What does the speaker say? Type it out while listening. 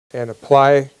and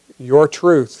apply your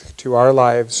truth to our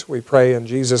lives. We pray in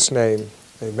Jesus' name.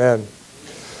 Amen.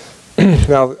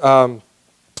 Now,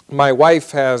 my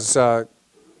wife has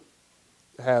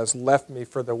left me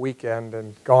for the weekend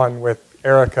and gone with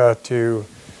Erica to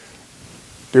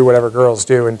do whatever girls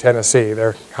do in Tennessee.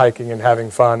 They're hiking and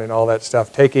having fun and all that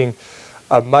stuff, taking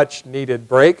a much-needed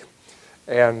break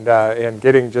and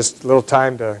getting just a little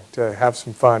time to have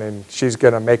some fun. And she's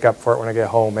going to make up for it when I get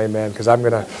home, amen, because I'm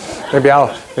going to, maybe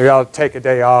I'll take a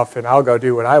day off and I'll go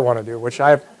do what I want to do, which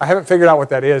I haven't figured out what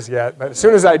that is yet, but as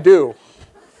soon as I do.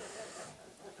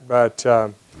 But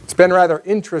it's been rather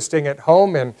interesting at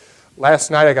home, and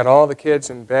last night I got all the kids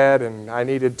in bed, and I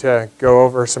needed to go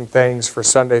over some things for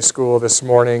Sunday school this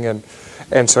morning, and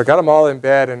so I got them all in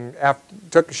bed and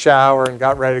took a shower and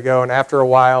got ready to go, and after a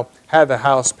while had the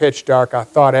house pitch dark. I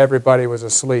thought everybody was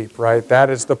asleep, right? That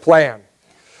is the plan.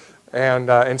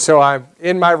 And so I'm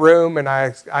in my room, and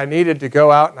I needed to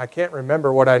go out, and I can't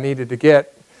remember what I needed to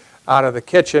get out of the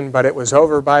kitchen, but it was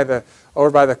over by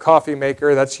the coffee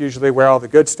maker. That's usually where all the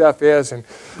good stuff is,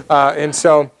 and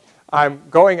so I'm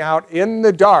going out in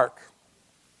the dark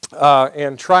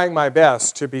and trying my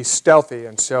best to be stealthy.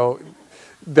 And so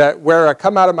that where I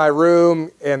come out of my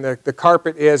room and the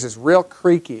carpet is real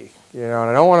creaky, you know, and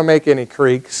I don't want to make any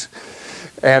creaks.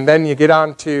 And then you get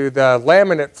onto the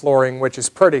laminate flooring, which is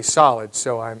pretty solid.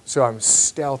 So I'm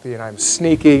stealthy and I'm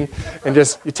sneaking, and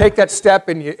just you take that step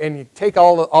and you take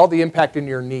all the impact in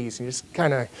your knees, and you just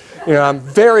kind of, you know, I'm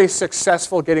very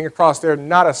successful getting across there,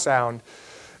 not a sound.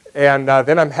 And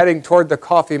then I'm heading toward the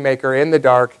coffee maker in the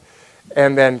dark,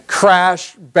 and then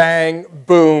crash, bang,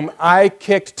 boom, I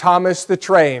kicked Thomas the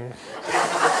train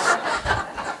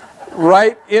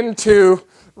right into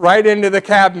the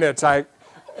cabinets.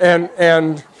 And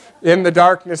in the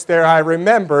darkness there, I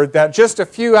remembered that just a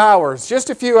few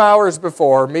hours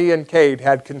before, me and Kate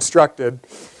had constructed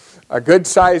a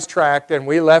good-sized tract, and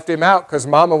we left him out because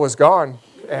Mama was gone,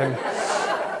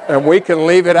 and we can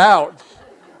leave it out.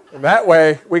 And that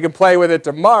way, we can play with it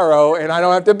tomorrow, and I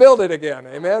don't have to build it again.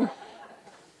 Amen?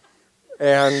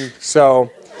 And so,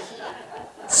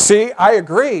 see, I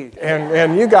agree,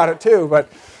 and you got it too. But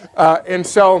and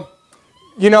so,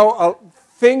 you know,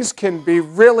 things can be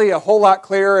really a whole lot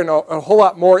clearer and a whole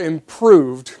lot more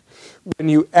improved when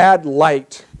you add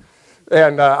light.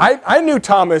 And I knew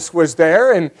Thomas was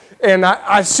there, and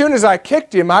as soon as I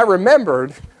kicked him, I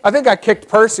remembered. I think I kicked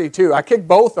Percy too. I kicked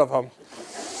both of them.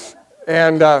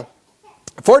 And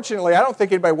fortunately, I don't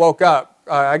think anybody woke up.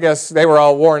 I guess they were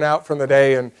all worn out from the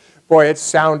day, and boy, it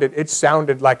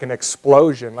sounded like an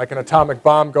explosion, like an atomic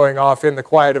bomb going off in the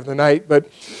quiet of the night. But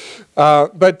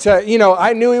you know,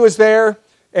 I knew he was there,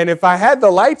 and if I had the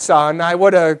lights on, I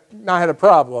would have not had a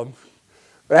problem.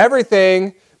 But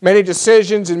everything, many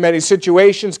decisions and many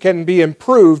situations can be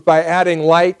improved by adding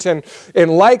light, and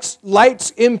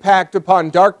light's impact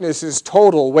upon darkness is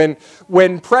total.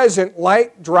 When present,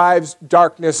 light drives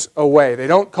darkness away. They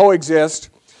don't coexist.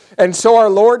 And so our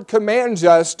Lord commands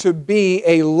us to be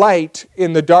a light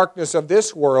in the darkness of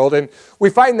this world. And we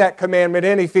find that commandment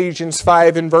in Ephesians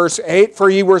 5 and verse 8. For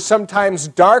ye were sometimes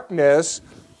darkness,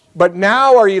 but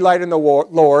now are ye light in the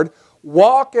Lord.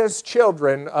 Walk as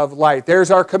children of light.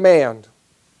 There's our command.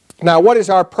 Now, what is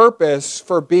our purpose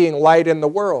for being light in the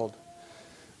world?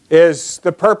 Is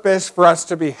the purpose for us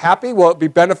to be happy? Will it be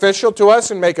beneficial to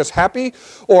us and make us happy,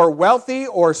 or wealthy,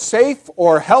 or safe,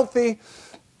 or healthy?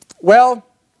 Well,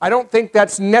 I don't think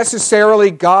that's necessarily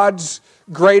God's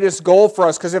greatest goal for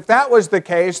us, because if that was the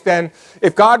case, then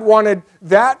if God wanted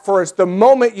that for us, the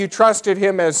moment you trusted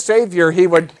Him as Savior, He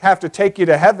would have to take you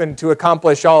to heaven to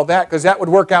accomplish all that, because that would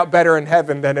work out better in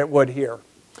heaven than it would here.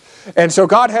 And so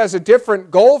God has a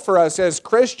different goal for us as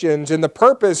Christians, and the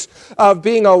purpose of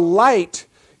being a light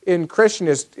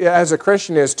as a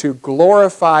Christian is to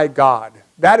glorify God.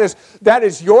 That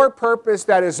is your purpose.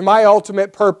 That is my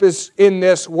ultimate purpose in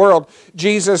this world.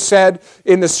 Jesus said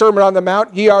in the Sermon on the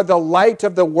Mount, ye are the light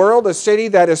of the world. A city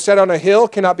that is set on a hill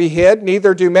cannot be hid.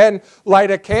 Neither do men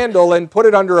light a candle and put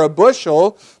it under a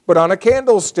bushel, but on a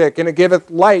candlestick, and it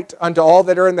giveth light unto all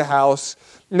that are in the house.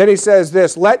 And then he says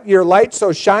this, let your light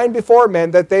so shine before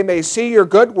men that they may see your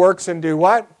good works and do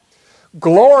what?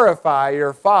 Glorify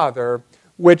your Father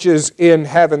which is in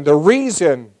heaven. The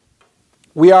reason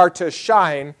we are to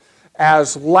shine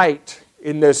as light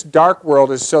in this dark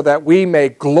world is so that we may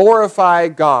glorify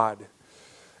God.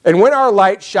 And when our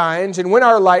light shines and when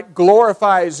our light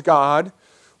glorifies God,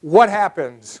 what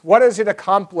happens? What does it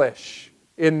accomplish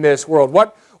in this world?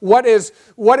 What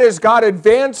is God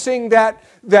advancing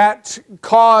that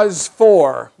cause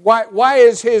for? Why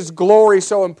is His glory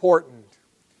so important?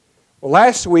 Well,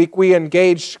 last week we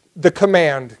engaged the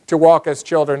command to walk as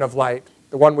children of light,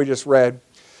 the one we just read.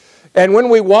 And when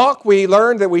we walk, we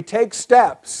learn that we take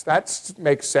steps. That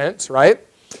makes sense, right?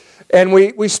 And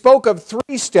we spoke of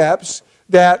 3 steps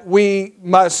that we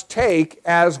must take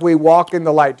as we walk in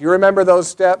the light. Do you remember those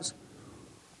steps?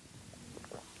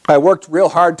 I worked real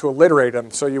hard to alliterate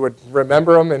them so you would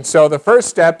remember them. And so the first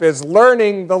step is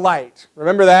learning the light.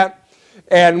 Remember that?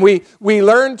 And we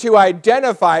learn to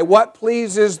identify what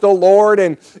pleases the Lord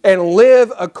and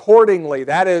live accordingly.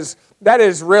 That is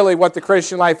really what the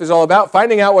Christian life is all about,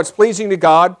 finding out what's pleasing to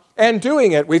God and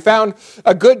doing it. We found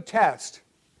a good test.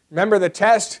 Remember the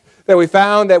test that we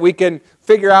found that we can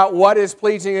figure out what is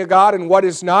pleasing to God and what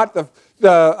is not?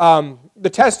 The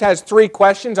test has 3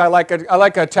 questions. I like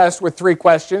a test with 3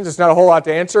 questions. It's not a whole lot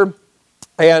to answer,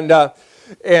 and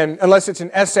unless it's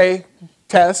an essay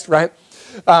test, right?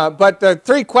 But the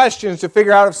 3 questions to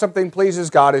figure out if something pleases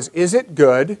God is it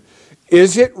good,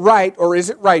 is it right, or is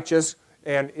it righteous,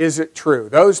 and is it true?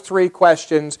 Those 3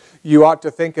 questions you ought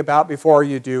to think about before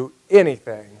you do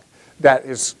anything that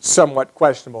is somewhat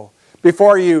questionable.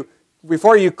 Before you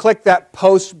click that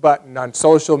post button on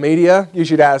social media, you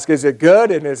should ask, is it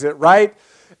good and is it right?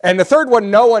 And the third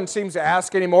one no one seems to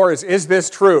ask anymore is this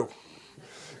true?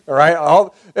 All right?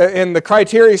 And the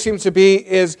criteria seems to be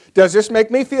does this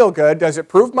make me feel good? Does it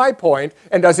prove my point?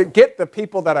 And does it get the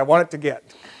people that I want it to get?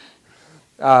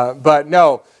 But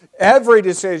no, every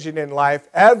decision in life,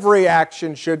 every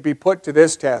action should be put to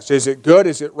this test. Is it good?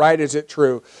 Is it right? Is it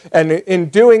true? And in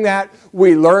doing that,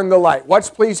 we learn the light. What's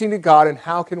pleasing to God and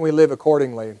how can we live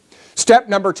accordingly? Step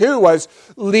number 2 was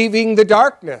leaving the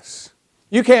darkness.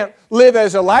 You can't live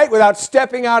as a light without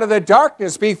stepping out of the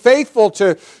darkness. Be faithful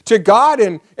to God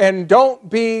and don't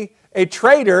be a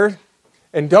traitor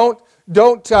and don't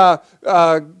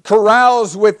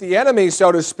carouse with the enemy,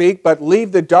 so to speak, but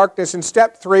leave the darkness. And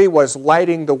step 3 was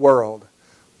lighting the world.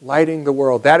 Lighting the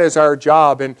world. That is our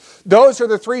job. And those are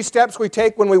the 3 steps we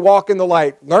take when we walk in the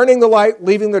light. Learning the light,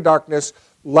 leaving the darkness,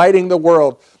 lighting the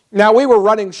world. Now, we were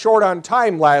running short on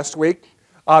time last week,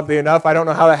 oddly enough. I don't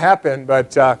know how that happened,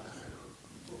 but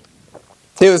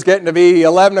it was getting to be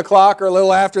 11 o'clock or a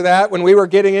little after that when we were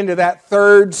getting into that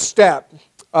 3rd step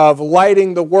of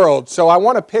lighting the world. So I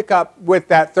want to pick up with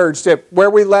that 3rd step where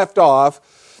we left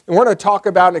off. And we're going to talk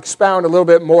about and expound a little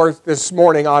bit more this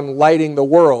morning on lighting the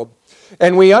world.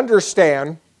 And we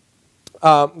understand,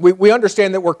 we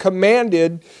understand that we're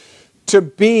commanded to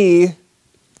be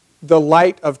the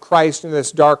light of Christ in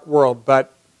this dark world.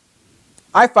 But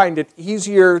I find it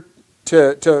easier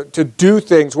to do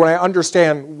things when I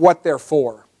understand what they're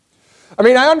for. I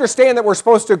mean, I understand that we're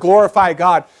supposed to glorify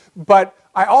God, but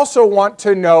I also want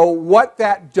to know what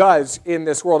that does in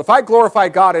this world. If I glorify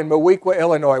God in Moweaqua,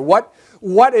 Illinois,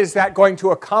 what is that going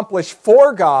to accomplish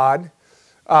for God,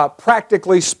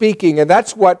 practically speaking? And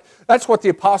that's what the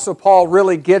Apostle Paul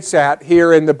really gets at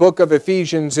here in the book of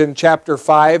Ephesians in chapter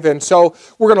 5. And so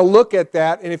we're going to look at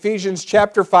that in Ephesians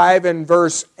chapter 5 and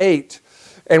verse 8.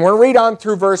 And we're going to read on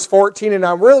through verse 14, and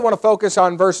I really want to focus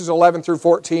on verses 11 through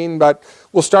 14, but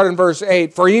we'll start in verse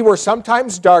 8. For ye were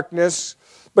sometimes darkness,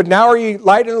 but now are ye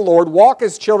light in the Lord. Walk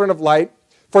as children of light.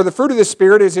 For the fruit of the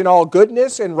Spirit is in all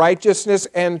goodness and righteousness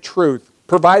and truth,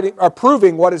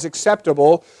 proving what is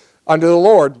acceptable unto the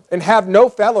Lord. And have no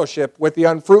fellowship with the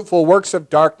unfruitful works of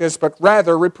darkness, but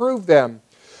rather reprove them.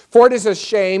 For it is a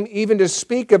shame even to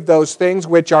speak of those things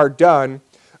which are done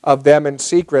of them in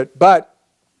secret. But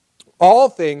all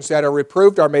things that are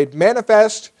reproved are made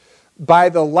manifest by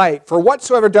the light. For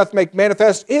whatsoever doth make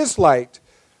manifest is light.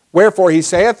 Wherefore he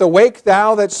saith, Awake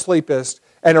thou that sleepest,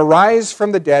 and arise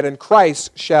from the dead, and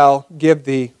Christ shall give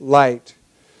thee light.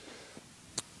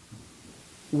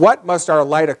 What must our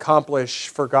light accomplish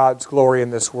for God's glory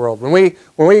in this world? When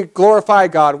we glorify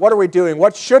God, what are we doing?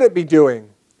 What should it be doing?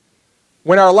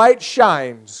 When our light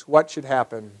shines, what should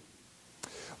happen?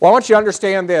 Well, I want you to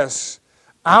understand this.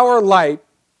 Our light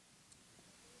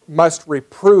must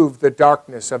reprove the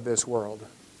darkness of this world.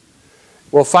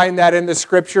 We'll find that in the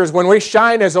Scriptures. When we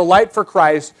shine as a light for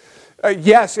Christ,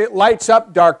 yes, it lights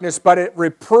up darkness, but it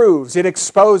reproves, it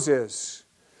exposes.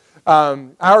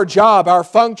 Our job, our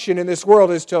function in this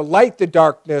world is to light the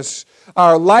darkness.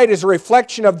 Our light is a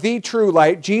reflection of the true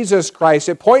light, Jesus Christ.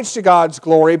 It points to God's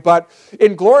glory, but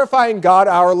in glorifying God,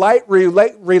 our light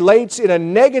relates in a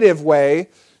negative way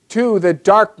to the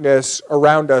darkness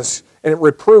around us, and it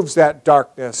reproves that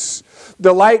darkness.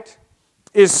 The light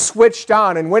is switched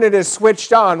on, and when it is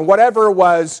switched on, whatever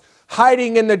was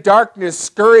hiding in the darkness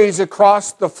scurries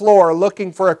across the floor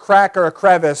looking for a crack or a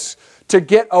crevice to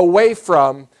get away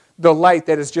from the light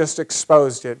that has just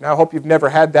exposed it. And I hope you've never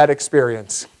had that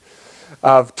experience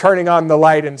of turning on the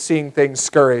light and seeing things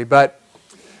scurry. But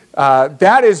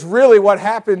That is really what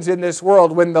happens in this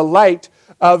world when the light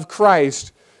of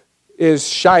Christ is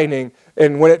shining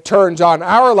and when it turns on.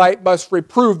 Our light must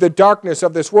reprove the darkness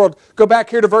of this world. Go back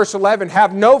here to verse 11.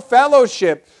 Have no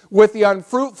fellowship with the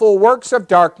unfruitful works of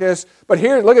darkness. But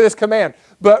here, look at this command.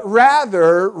 But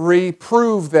rather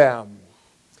reprove them.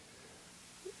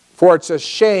 For it's a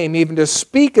shame even to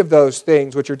speak of those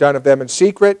things which are done of them in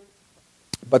secret.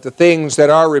 But the things that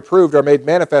are reproved are made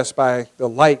manifest by the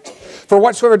light. For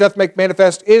whatsoever doth make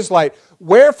manifest is light.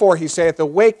 Wherefore, he saith,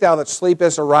 awake thou that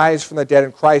sleepest, arise from the dead,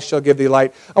 and Christ shall give thee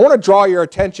light. I want to draw your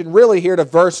attention really here to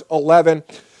verse 11.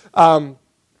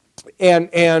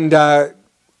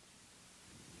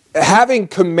 Having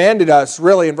commanded us,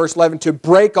 really, in verse 11, to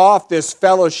break off this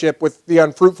fellowship with the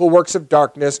unfruitful works of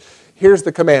darkness, here's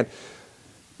the command.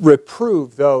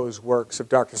 Reprove those works of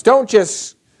darkness. Don't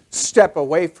just step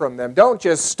away from them. Don't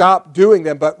just stop doing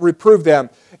them, but reprove them.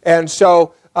 And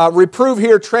so reprove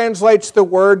here translates the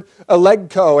word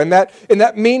elegko, and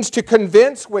that means to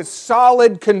convince with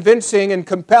solid, convincing, and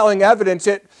compelling evidence.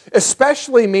 It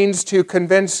especially means to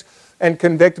convince and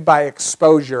convict by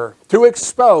exposure, to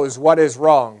expose what is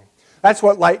wrong. That's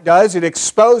what light does. It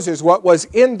exposes what was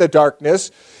in the darkness.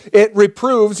 It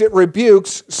reproves, it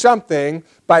rebukes something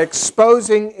by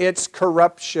exposing its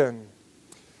corruption.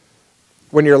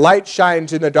 When your light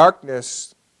shines in the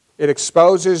darkness, it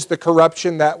exposes the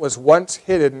corruption that was once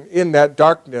hidden in that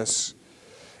darkness.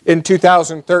 In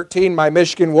 2013, my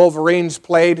Michigan Wolverines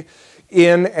played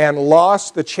in and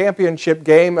lost the championship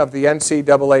game of the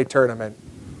NCAA tournament.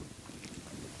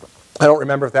 I don't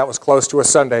remember if that was close to a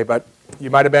Sunday, but you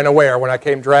might have been aware when I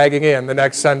came dragging in the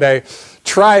next Sunday,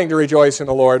 trying to rejoice in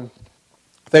the Lord.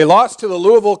 They lost to the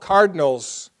Louisville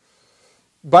Cardinals,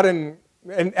 but an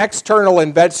external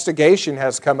investigation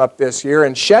has come up this year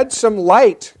and shed some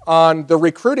light on the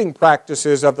recruiting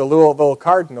practices of the Louisville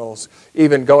Cardinals,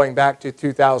 even going back to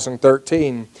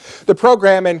 2013. The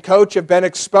program and coach have been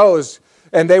exposed,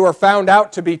 and they were found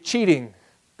out to be cheating.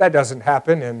 That doesn't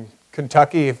happen in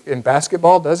Kentucky in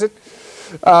basketball, does it?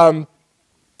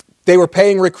 They were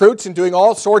paying recruits and doing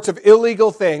all sorts of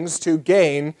illegal things to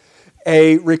gain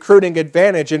a recruiting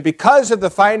advantage. And because of the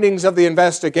findings of the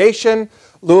investigation,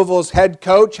 Louisville's head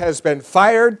coach has been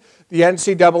fired. The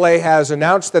NCAA has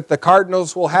announced that the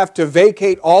Cardinals will have to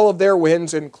vacate all of their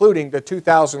wins, including the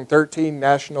 2013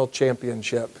 national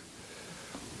championship.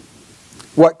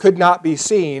 What could not be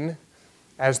seen,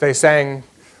 as they sang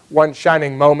One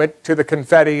Shining Moment to the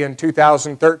confetti in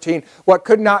 2013, what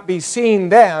could not be seen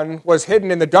then was hidden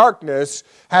in the darkness,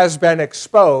 has been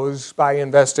exposed by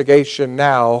investigation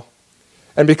now.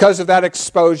 And because of that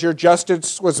exposure,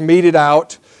 justice was meted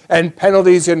out and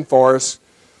penalties enforced.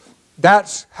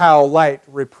 That's how light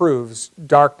reproves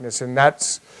darkness. And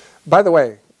that's, by the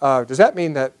way, does that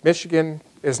mean that Michigan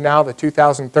is now the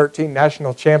 2013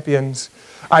 national champions?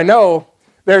 I know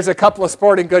there's a couple of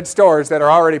sporting goods stores that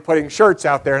are already putting shirts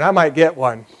out there, and I might get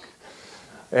one.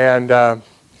 And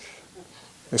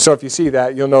so if you see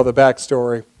that, you'll know the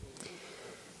backstory.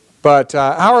 But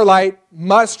our light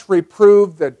must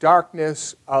reprove the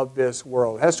darkness of this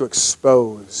world. It has to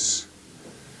expose.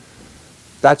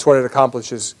 That's what it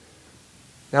accomplishes.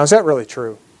 Now, is that really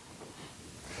true?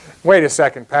 Wait a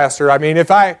second, Pastor. I mean,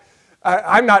 if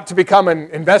I'm not to become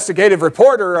an investigative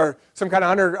reporter or some kind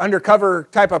of undercover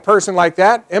type of person like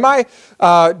that, am I?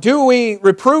 Do we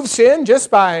reprove sin just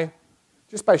by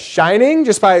shining,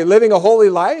 just by living a holy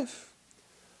life?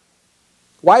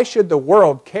 Why should the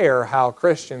world care how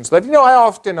Christians live? You know, I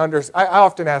often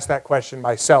ask that question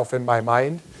myself in my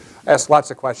mind. I ask lots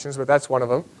of questions, but that's one of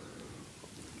them.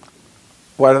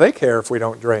 Why do they care if we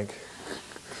don't drink?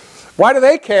 Why do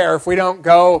they care if we don't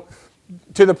go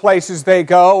to the places they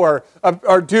go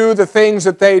or do the things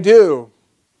that they do?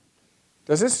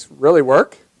 Does this really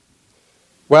work?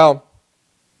 Well,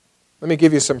 let me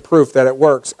give you some proof that it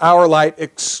works. Our light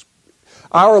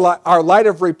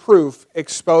of reproof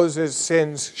exposes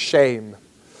sin's shame.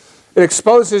 It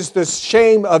exposes the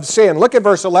shame of sin. Look at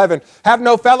verse 11. Have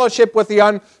no fellowship with the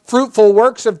unfruitful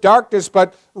works of darkness,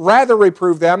 but rather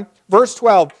reprove them. Verse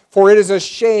 12. For it is a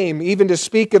shame even to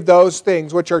speak of those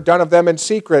things which are done of them in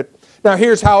secret. Now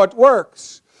here's how it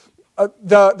works.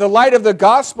 The light of the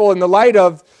gospel and the light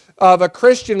of a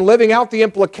Christian living out the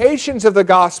implications of the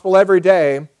gospel every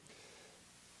day,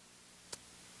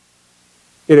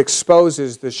 it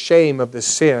exposes the shame of the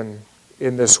sin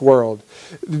in this world.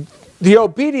 The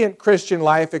obedient Christian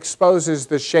life exposes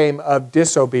the shame of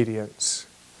disobedience.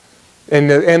 And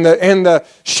the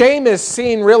shame is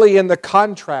seen really in the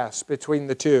contrast between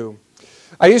the two.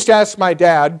 I used to ask my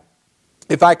dad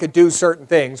if I could do certain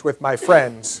things with my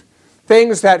friends,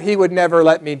 things that he would never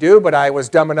let me do, but I was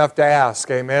dumb enough to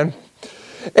ask, amen?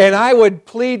 And I would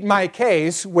plead my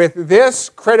case with this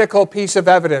critical piece of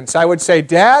evidence. I would say,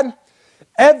 Dad,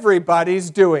 everybody's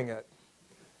doing it.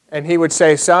 And he would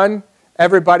say, son,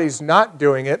 everybody's not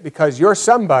doing it because you're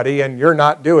somebody and you're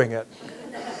not doing it.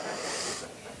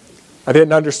 I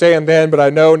didn't understand then, but I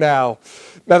know now.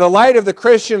 Now, the light of the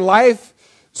Christian life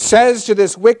says to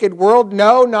this wicked world,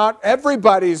 no, not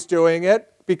everybody's doing it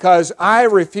because I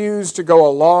refuse to go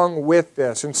along with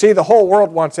this. And see, the whole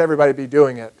world wants everybody to be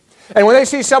doing it. And when they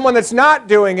see someone that's not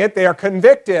doing it, they are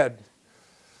convicted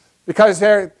because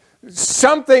there's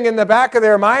something in the back of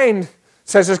their mind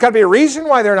says there's got to be a reason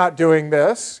why they're not doing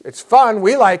this. It's fun.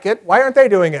 We like it. Why aren't they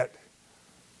doing it?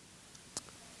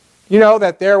 You know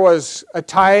that there was a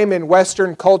time in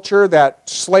Western culture that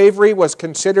slavery was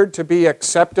considered to be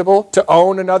acceptable, to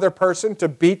own another person, to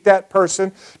beat that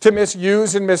person, to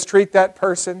misuse and mistreat that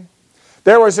person.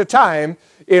 There was a time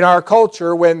in our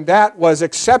culture when that was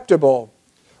acceptable.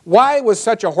 Why was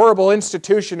such a horrible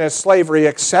institution as slavery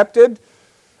accepted?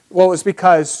 Well, it was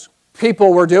because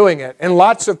people were doing it, and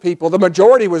lots of people, the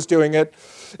majority was doing it.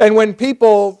 And when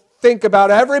people think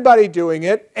about everybody doing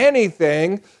it,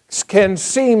 anything can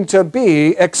seem to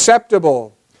be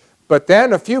acceptable. But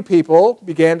then a few people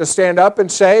began to stand up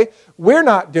and say, we're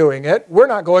not doing it, we're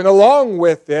not going along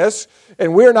with this,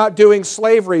 and we're not doing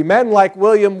slavery. Men like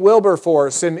William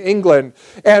Wilberforce in England,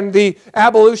 and the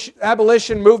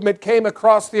abolition movement came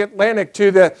across the Atlantic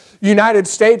to the United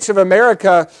States of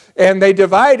America, and they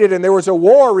divided, and there was a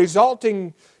war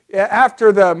resulting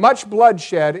after the much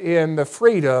bloodshed in the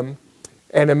freedom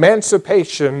and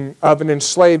emancipation of an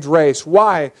enslaved race.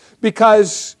 Why?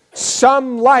 Because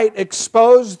some light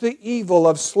exposed the evil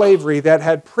of slavery that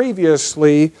had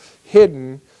previously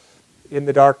hidden in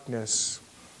the darkness.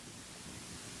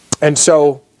 And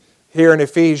so here in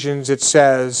Ephesians it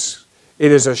says,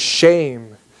 it is a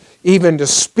shame even to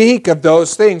speak of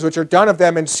those things which are done of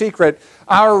them in secret.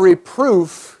 Our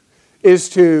reproof is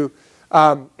to,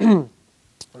 our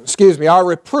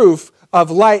reproof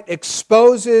of light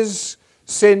exposes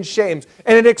sin shames.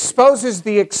 And it exposes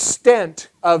the extent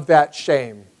of that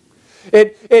shame.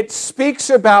 It speaks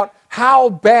about how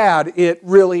bad it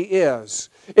really is.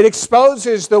 It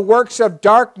exposes the works of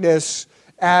darkness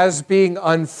as being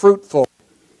unfruitful.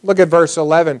 Look at verse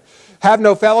 11. Have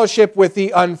no fellowship with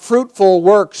the unfruitful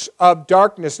works of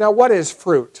darkness. Now, what is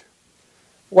fruit?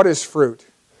 What is fruit?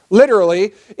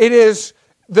 Literally, it is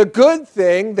the good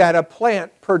thing that a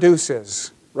plant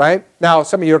produces. Right? Now,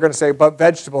 some of you are going to say, but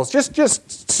vegetables.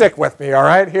 Just stick with me, all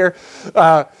right, here.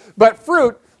 But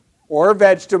fruit, or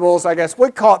vegetables, I guess,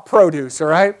 we'd call it produce, all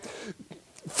right?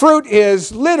 Fruit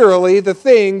is literally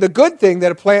the good thing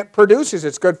that a plant produces.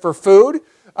 It's good for food.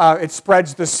 It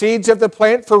spreads the seeds of the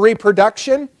plant for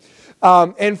reproduction.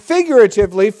 And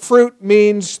figuratively, fruit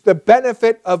means the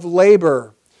benefit of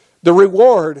labor, the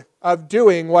reward of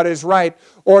doing what is right,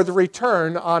 or the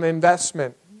return on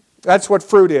investment. That's what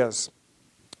fruit is.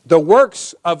 The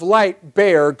works of light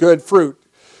bear good fruit.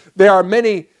 There are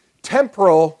many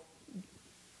temporal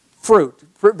fruit,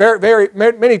 very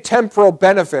many temporal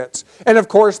benefits. And of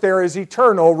course, there is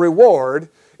eternal reward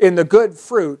in the good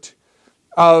fruit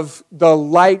of the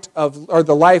light or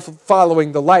the life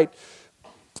following the light.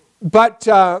 But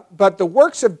the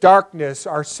works of darkness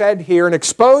are said here and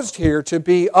exposed here to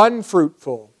be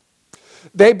unfruitful.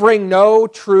 They bring no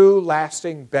true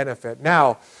lasting benefit.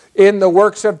 Now, in the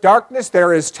works of darkness,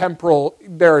 there is temporal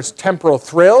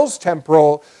thrills,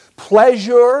 temporal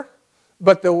pleasure,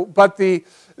 but the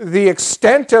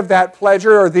extent of that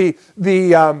pleasure, or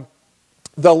the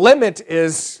limit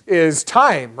is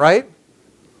time, right?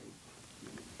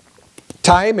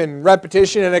 Time and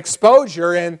repetition and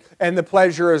exposure, and the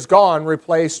pleasure is gone,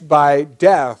 replaced by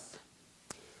death.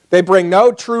 They bring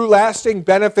no true lasting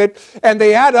benefit, and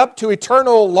they add up to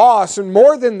eternal loss. And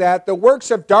more than that, the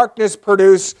works of darkness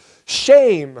produce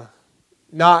shame,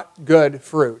 not good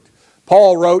fruit.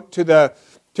 Paul wrote to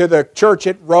the church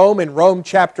at Rome in Romans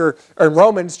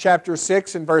chapter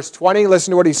 6 and verse 20.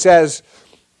 Listen to what he says.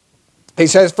 He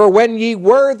says, "For when ye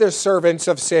were the servants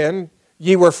of sin,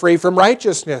 ye were free from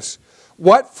righteousness.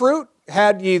 What fruit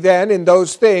had ye then in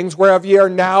those things whereof ye are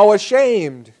now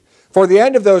ashamed? For the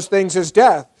end of those things is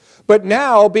death. But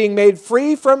now, being made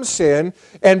free from sin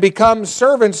and become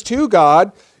servants to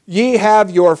God, ye have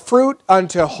your fruit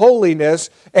unto holiness,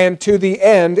 and to the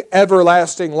end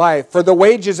everlasting life. For the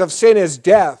wages of sin is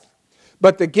death,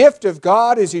 but the gift of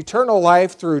God is eternal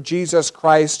life through Jesus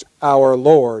Christ our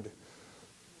Lord."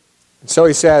 And so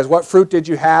he says, what fruit did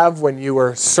you have when you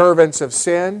were servants of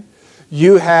sin?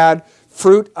 You had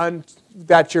fruit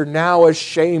that you're now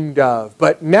ashamed of.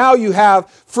 But now you have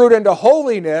fruit unto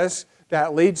holiness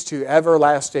that leads to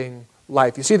everlasting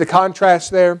life. You see the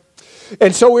contrast there?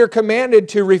 And so we're commanded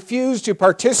to refuse to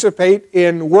participate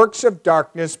in works of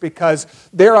darkness because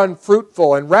they're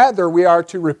unfruitful. And rather we are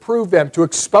to reprove them, to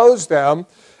expose them,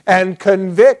 and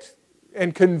convict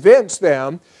and convince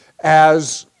them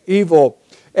as evil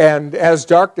and as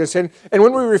darkness. And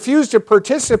when we refuse to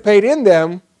participate in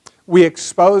them, we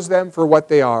expose them for what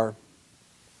they are.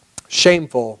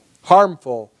 Shameful,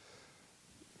 harmful,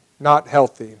 not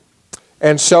healthy.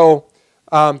 And so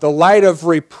the light of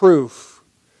reproof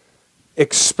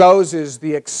exposes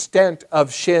the extent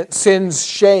of sin's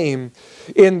shame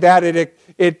in that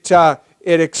it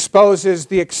exposes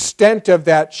the extent of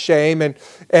that shame, and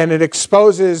it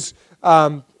exposes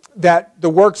that the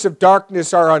works of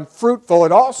darkness are unfruitful.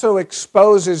 It also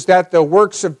exposes that the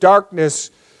works of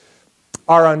darkness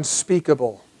are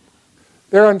unspeakable.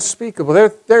 They're unspeakable.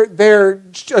 They're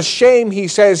a shame, he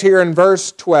says here in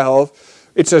verse 12.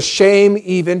 It's a shame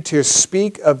even to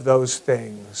speak of those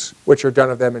things which are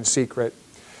done of them in secret.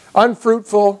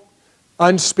 Unfruitful,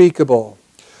 unspeakable.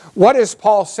 What is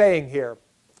Paul saying here?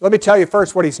 Let me tell you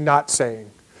first what he's not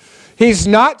saying. He's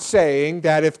not saying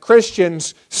that if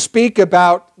Christians speak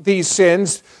about these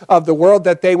sins of the world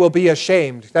that they will be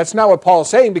ashamed. That's not what Paul's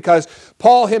saying, because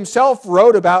Paul himself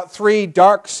wrote about 3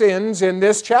 dark sins in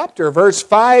this chapter. Verse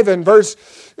 5 and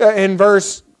in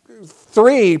verse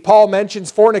 3, Paul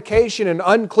mentions fornication and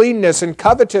uncleanness and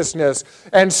covetousness.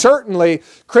 And certainly,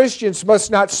 Christians must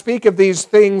not speak of these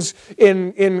things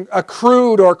in a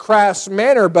crude or crass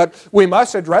manner, but we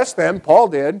must address them. Paul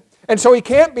did. And so he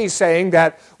can't be saying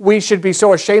that we should be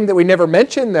so ashamed that we never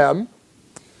mention them.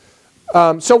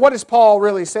 So what is Paul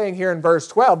really saying here in verse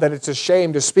 12? That it's a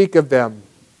shame to speak of them.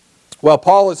 Well,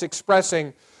 Paul is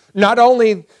expressing not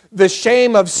only the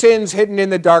shame of sins hidden in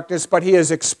the darkness, but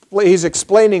he's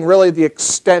explaining really the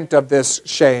extent of this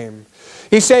shame.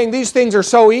 He's saying these things are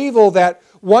so evil that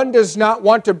one does not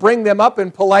want to bring them up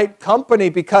in polite company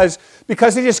because they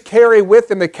just carry with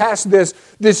them, they cast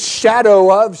this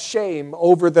shadow of shame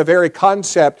over the very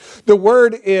concept. The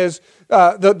world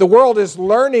is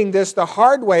learning this the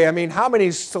hard way. I mean, how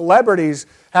many celebrities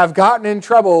have gotten in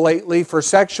trouble lately for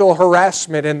sexual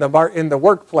harassment in the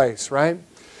workplace, right?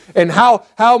 And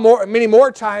many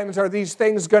more times are these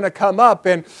things going to come up,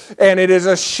 and it is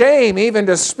a shame even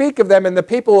to speak of them, and the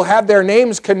people who have their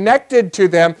names connected to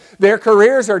them, their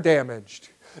careers are damaged.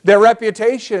 Their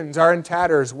reputations are in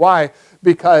tatters. Why?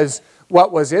 Because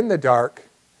what was in the dark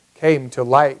came to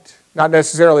light. Not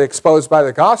necessarily exposed by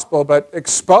the gospel, but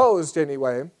exposed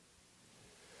anyway.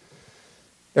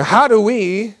 Now, how do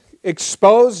we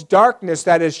expose darkness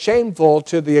that is shameful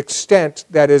to the extent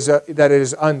that it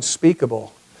is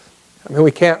unspeakable? I mean,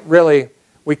 we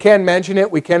can mention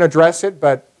it, we can address it,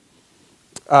 but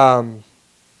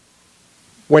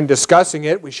when discussing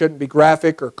it, we shouldn't be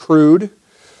graphic or crude.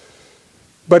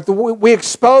 But we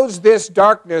expose this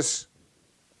darkness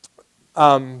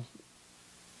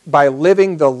by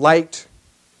living the light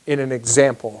in an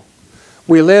example.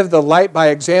 We live the light by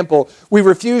example. We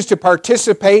refuse to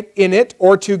participate in it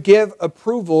or to give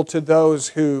approval to those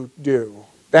who do.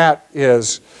 That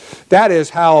is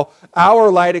how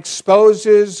our light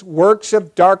exposes works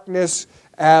of darkness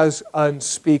as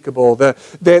unspeakable.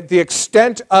 The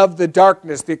extent of the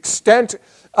darkness, the extent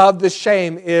of the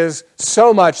shame is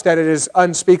so much that it is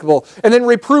unspeakable. And then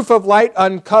reproof of light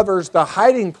uncovers the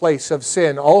hiding place of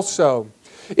sin also.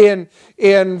 In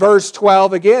verse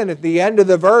 12, again, at the end of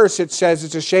the verse, it says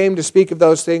it's a shame to speak of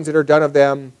those things that are done of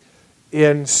them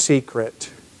in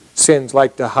secret. Sins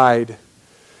like to hide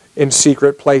in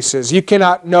secret places. You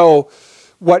cannot know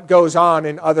what goes on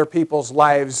in other people's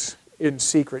lives in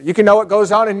secret. You can know what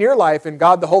goes on in your life, and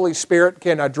God the Holy Spirit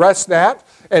can address that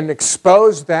and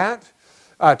expose that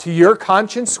to your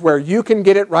conscience where you can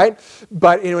get it right.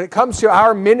 But when it comes to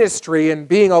our ministry and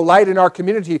being a light in our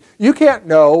community, you can't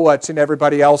know what's in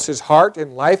everybody else's heart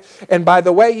and life. And by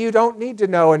the way, you don't need to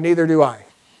know, and neither do I.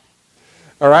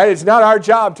 All right? It's not our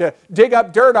job to dig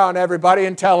up dirt on everybody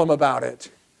and tell them about it.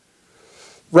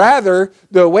 Rather,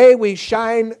 the way we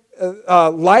shine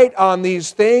light on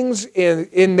these things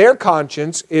in their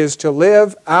conscience is to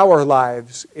live our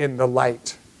lives in the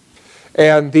light.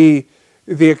 And the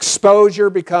exposure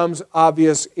becomes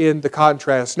obvious in the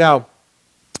contrast. Now,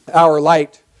 our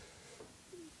light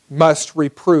must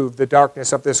reprove the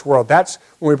darkness of this world. That's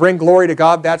when we bring glory to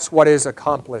God, that's what is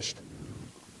accomplished.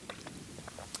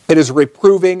 It is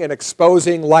reproving and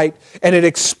exposing light, and it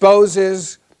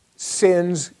exposes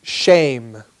sin's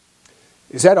shame.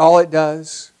 Is that all it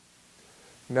does?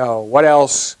 No. What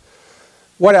else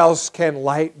can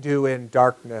light do in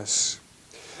darkness?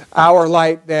 Our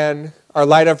light then, our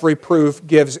light of reproof,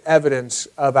 gives evidence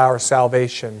of our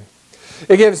salvation.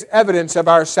 It gives evidence of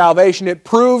our salvation. It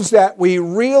proves that we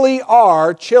really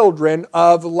are children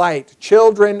of light,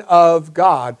 children of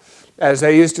God. As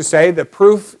they used to say, the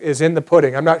proof is in the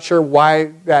pudding. I'm not sure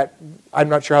how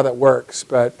that works,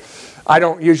 but I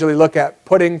don't usually look at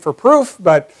pudding for proof,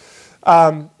 but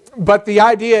the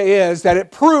idea is that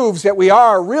it proves that we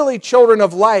are really children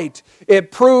of light.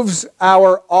 It proves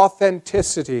our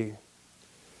authenticity,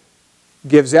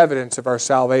 gives evidence of our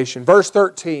salvation. Verse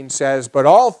 13 says, "But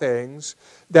all things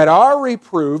that are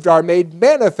reproved are made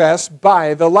manifest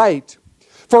by the light.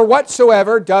 For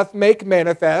whatsoever doth make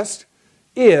manifest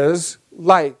is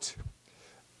light."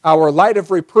 Our light of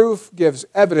reproof gives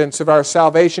evidence of our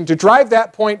salvation. To drive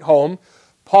that point home,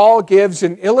 Paul gives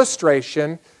an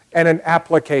illustration and an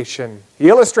application. He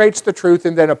illustrates the truth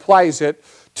and then applies it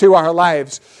to our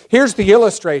lives. Here's the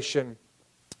illustration.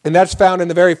 And that's found in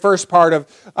the very first part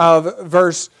of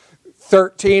verse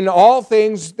 13. All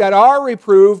things that are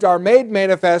reproved are made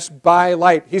manifest by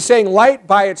light. He's saying light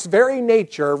by its very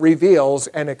nature reveals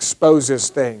and exposes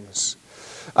things.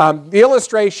 The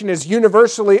illustration is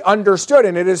universally understood,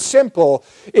 and it is simple.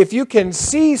 If you can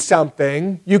see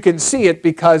something, you can see it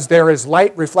because there is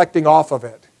light reflecting off of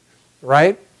it,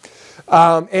 right?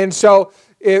 And so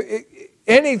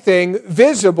anything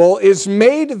visible is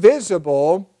made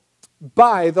visible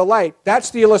by the light. That's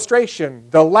the illustration.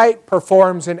 The light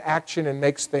performs an action and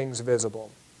makes things visible.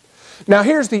 Now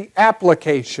here's the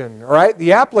application, all right?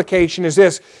 The application is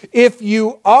this. If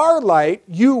you are light,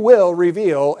 you will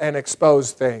reveal and expose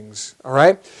things, all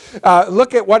right?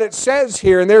 Look at what it says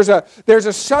here, and there's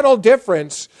a subtle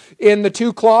difference in the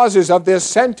two clauses of this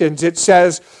sentence. It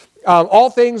says,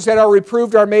 all things that are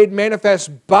reproved are made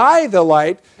manifest by the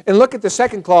light. And look at the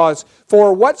second clause.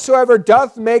 For whatsoever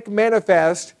doth make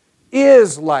manifest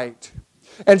is light.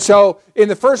 And so in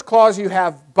the first clause you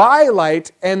have by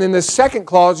light, and in the second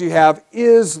clause you have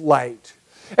is light.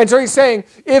 And so he's saying,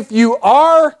 if you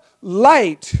are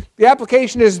light, the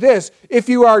application is this. If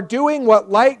you are doing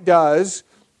what light does,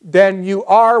 then you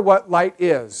are what light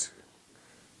is.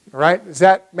 All right? Does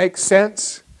that make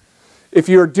sense? If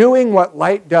you're doing what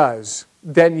light does,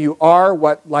 then you are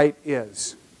what light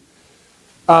is.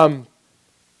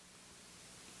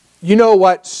 You know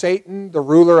what Satan, the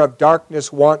ruler of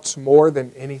darkness, wants more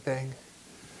than anything?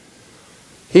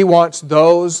 He wants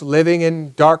those living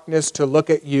in darkness to look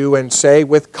at you and say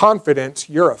with confidence,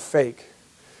 you're a fake.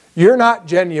 You're not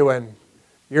genuine.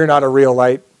 You're not a real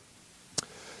light.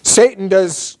 Satan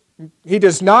does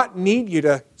not need you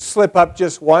to slip up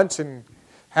just once and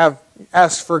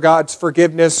ask for God's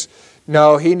forgiveness.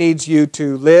 No, he needs you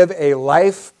to live a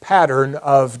life pattern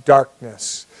of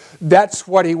darkness. That's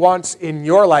what he wants in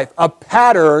your life, a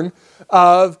pattern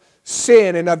of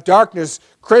sin and of darkness.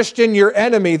 Christian, your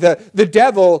enemy, the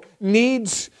devil,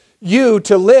 needs you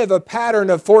to live a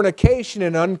pattern of fornication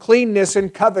and uncleanness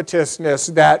and covetousness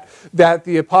that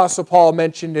the Apostle Paul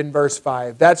mentioned in verse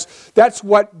 5. That's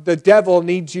what the devil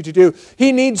needs you to do.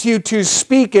 He needs you to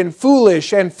speak in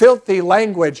foolish and filthy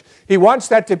language. He wants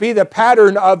that to be the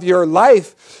pattern of your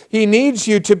life. He needs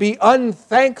you to be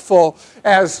unthankful,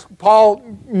 as Paul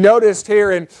noticed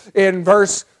here in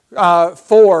verse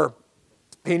 4.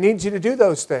 He needs you to do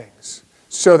those things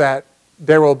so that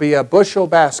there will be a bushel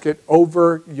basket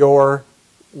over your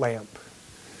lamp,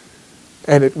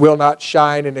 and it will not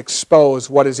shine and expose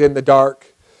what is in the dark.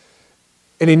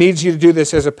 And he needs you to do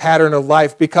this as a pattern of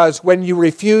life, because when you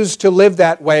refuse to live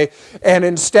that way and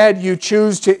instead you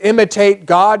choose to imitate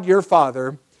God your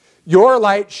Father, your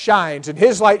light shines, and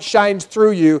his light shines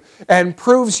through you and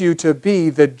proves you to be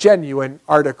the genuine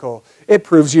article. It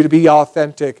proves you to be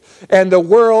authentic. And the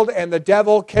world and the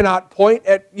devil cannot point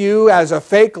at you as a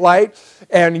fake light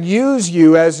and use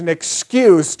you as an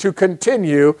excuse to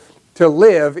continue to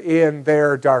live in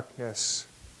their darkness.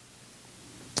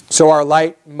 So our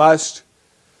light must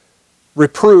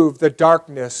reprove the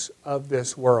darkness of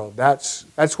this world. That's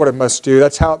what it must do.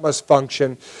 That's how it must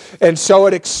function. And so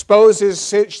it exposes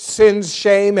sin's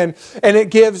shame, and it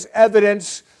gives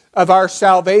evidence of our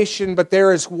salvation. But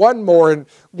there is one more and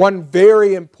one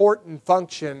very important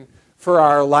function for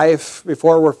our life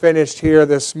before we're finished here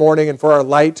this morning, and for our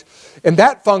light. And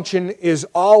that function is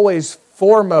always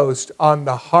foremost on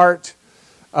the heart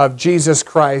of Jesus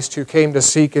Christ, who came to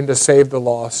seek and to save the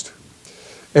lost.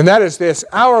 And that is this: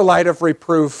 our light of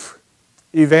reproof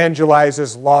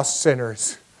evangelizes lost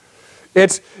sinners.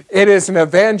 It is an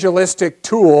evangelistic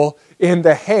tool in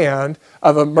the hand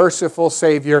of a merciful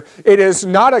Savior. It is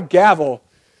not a gavel.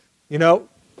 You know,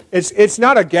 it's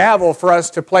not a gavel for us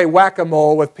to play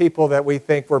whack-a-mole with people that we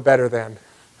think we're better than.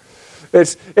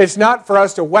 It's not for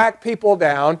us to whack people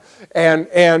down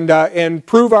and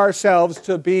prove ourselves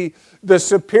to be the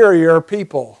superior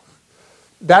people.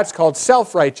 That's called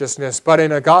self-righteousness. But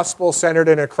in a gospel-centered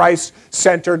and a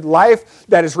Christ-centered life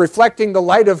that is reflecting the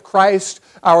light of Christ,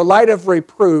 our light of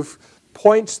reproof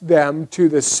points them to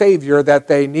the Savior that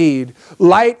they need.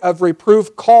 Light of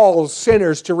reproof calls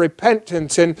sinners to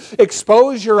repentance, and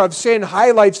exposure of sin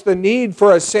highlights the need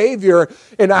for a Savior.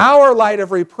 And our light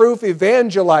of reproof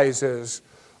evangelizes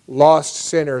lost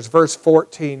sinners. Verse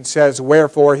 14 says,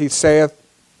 "Wherefore he saith,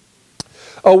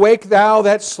 Awake thou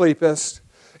that sleepest,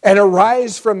 and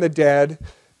arise from the dead,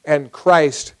 and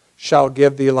Christ shall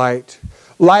give thee light."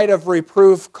 Light of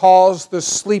reproof calls the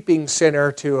sleeping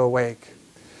sinner to awake.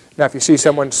 Now, if you see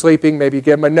someone sleeping, maybe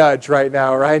give them a nudge right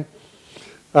now, right?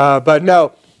 But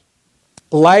no,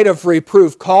 light of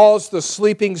reproof calls the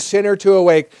sleeping sinner to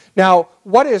awake. Now,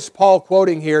 what is Paul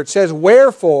quoting here? It says,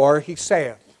 "Wherefore he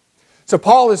saith." So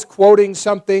Paul is quoting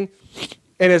something,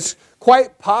 and it's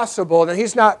quite possible that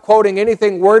he's not quoting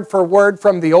anything word for word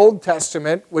from the Old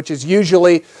Testament, which is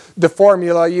usually the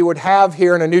formula you would have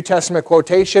here in a New Testament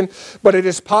quotation, but it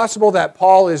is possible that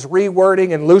Paul is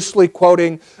rewording and loosely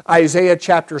quoting Isaiah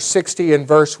chapter 60 and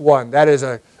verse 1. That is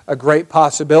a great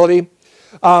possibility.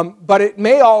 But it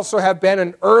may also have been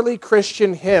an early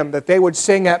Christian hymn that they would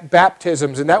sing at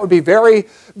baptisms, and that would be very,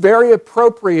 very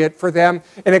appropriate for them,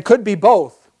 and it could be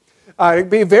both. It would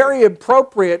be very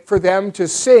appropriate for them to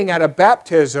sing at a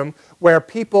baptism where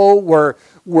people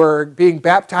were being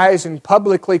baptized and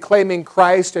publicly claiming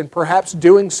Christ, and perhaps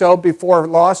doing so before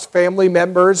lost family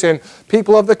members and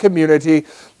people of the community.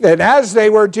 And as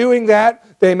they were doing that,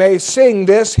 they may sing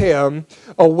this hymn,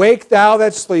 "Awake thou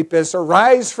that sleepest,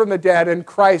 arise from the dead, and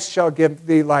Christ shall give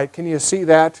thee light." Can you see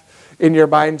that in your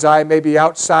mind's eye? Maybe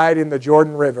outside in the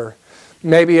Jordan River.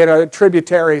 Maybe in a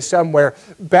tributary somewhere,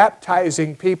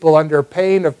 baptizing people under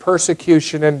pain of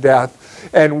persecution and death,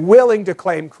 and willing to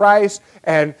claim Christ,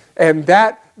 and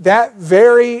that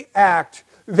very act,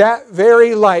 that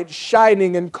very light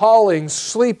shining and calling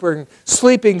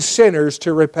sleeping sinners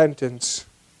to repentance.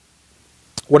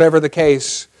 Whatever the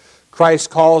case, Christ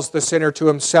calls the sinner to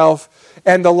himself,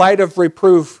 and the light of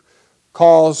reproof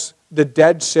calls the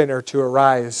dead sinner to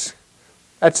arise.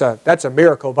 That's a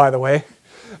miracle, by the way.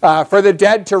 For the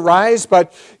dead to rise,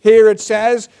 but here it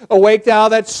says, "Awake thou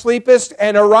that sleepest,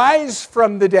 and arise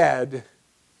from the dead."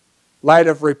 Light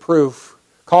of reproof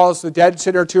calls the dead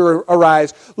sinner to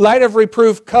arise. Light of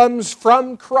reproof comes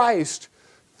from Christ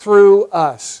through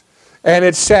us. And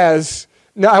it says,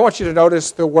 now I want you to notice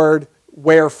the word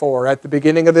 "wherefore" at the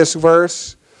beginning of this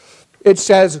verse. It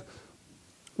says,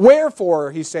 "Wherefore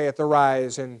he saith,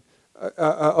 arise and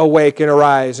awake and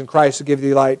arise, and Christ will give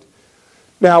thee light."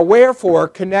 Now, "wherefore"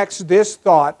 connects this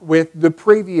thought with the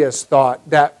previous thought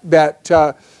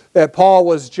that Paul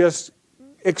was just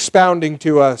expounding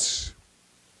to us.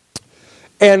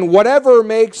 "And whatever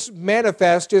makes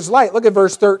manifest is light." Look at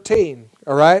verse 13,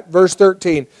 all right? Verse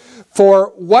 13.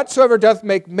 "For whatsoever doth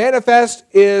make manifest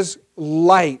is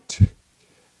light."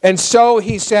 And so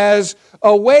he says,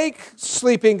 "Awake,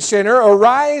 sleeping sinner,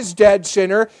 arise, dead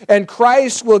sinner, and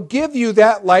Christ will give you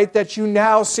that light that you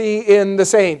now see in the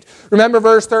saint." Remember,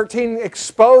 verse 13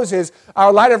 exposes,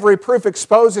 our light of reproof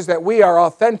exposes that we are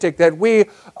authentic, that we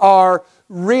are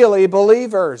really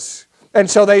believers. And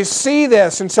so they see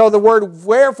this, and so the word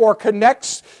 "wherefore"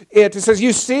 connects it. It says,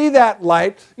 you see that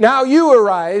light, now you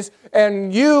arise,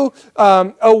 and you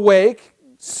awake,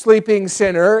 sleeping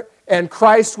sinner, and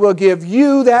Christ will give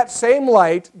you that same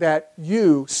light that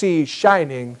you see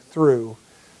shining through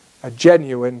a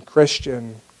genuine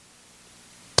Christian.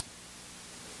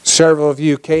 Several of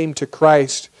you came to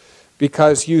Christ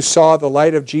because you saw the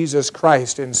light of Jesus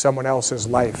Christ in someone else's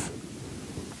life.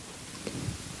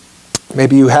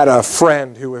 Maybe you had a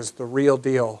friend who was the real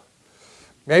deal.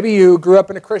 Maybe you grew up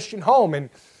in a Christian home and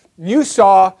you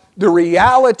saw the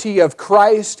reality of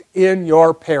Christ in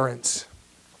your parents.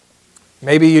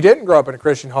 Maybe you didn't grow up in a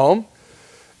Christian home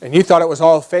and you thought it was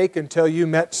all fake until you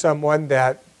met someone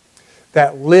that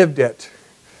lived it.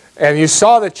 And you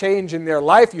saw the change in their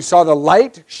life. You saw the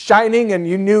light shining and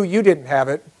you knew you didn't have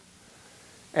it.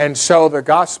 And so the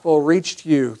gospel reached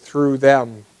you through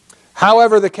them.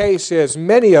 However the case is,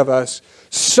 many of us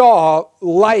saw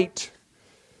light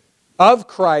of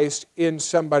Christ in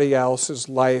somebody else's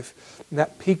life, and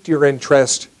that piqued your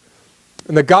interest.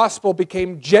 And the gospel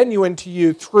became genuine to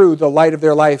you through the light of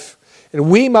their life.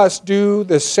 And we must do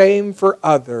the same for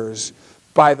others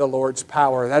by the Lord's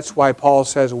power. That's why Paul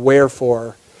says,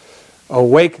 "Wherefore,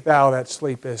 awake thou that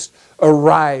sleepest,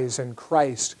 arise, and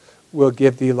Christ will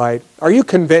give thee light." Are you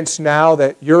convinced now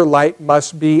that your light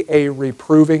must be a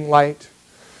reproving light?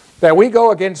 That we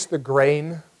go against the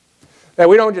grain. That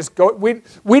we don't just go,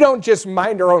 we don't just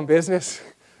mind our own business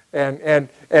and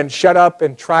shut up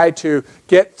and try to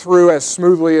get through as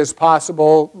smoothly as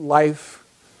possible life.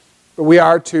 But we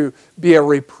are to be a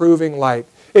reproving light.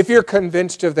 If you're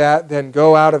convinced of that, then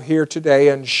go out of here today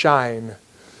and shine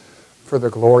for the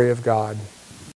glory of God.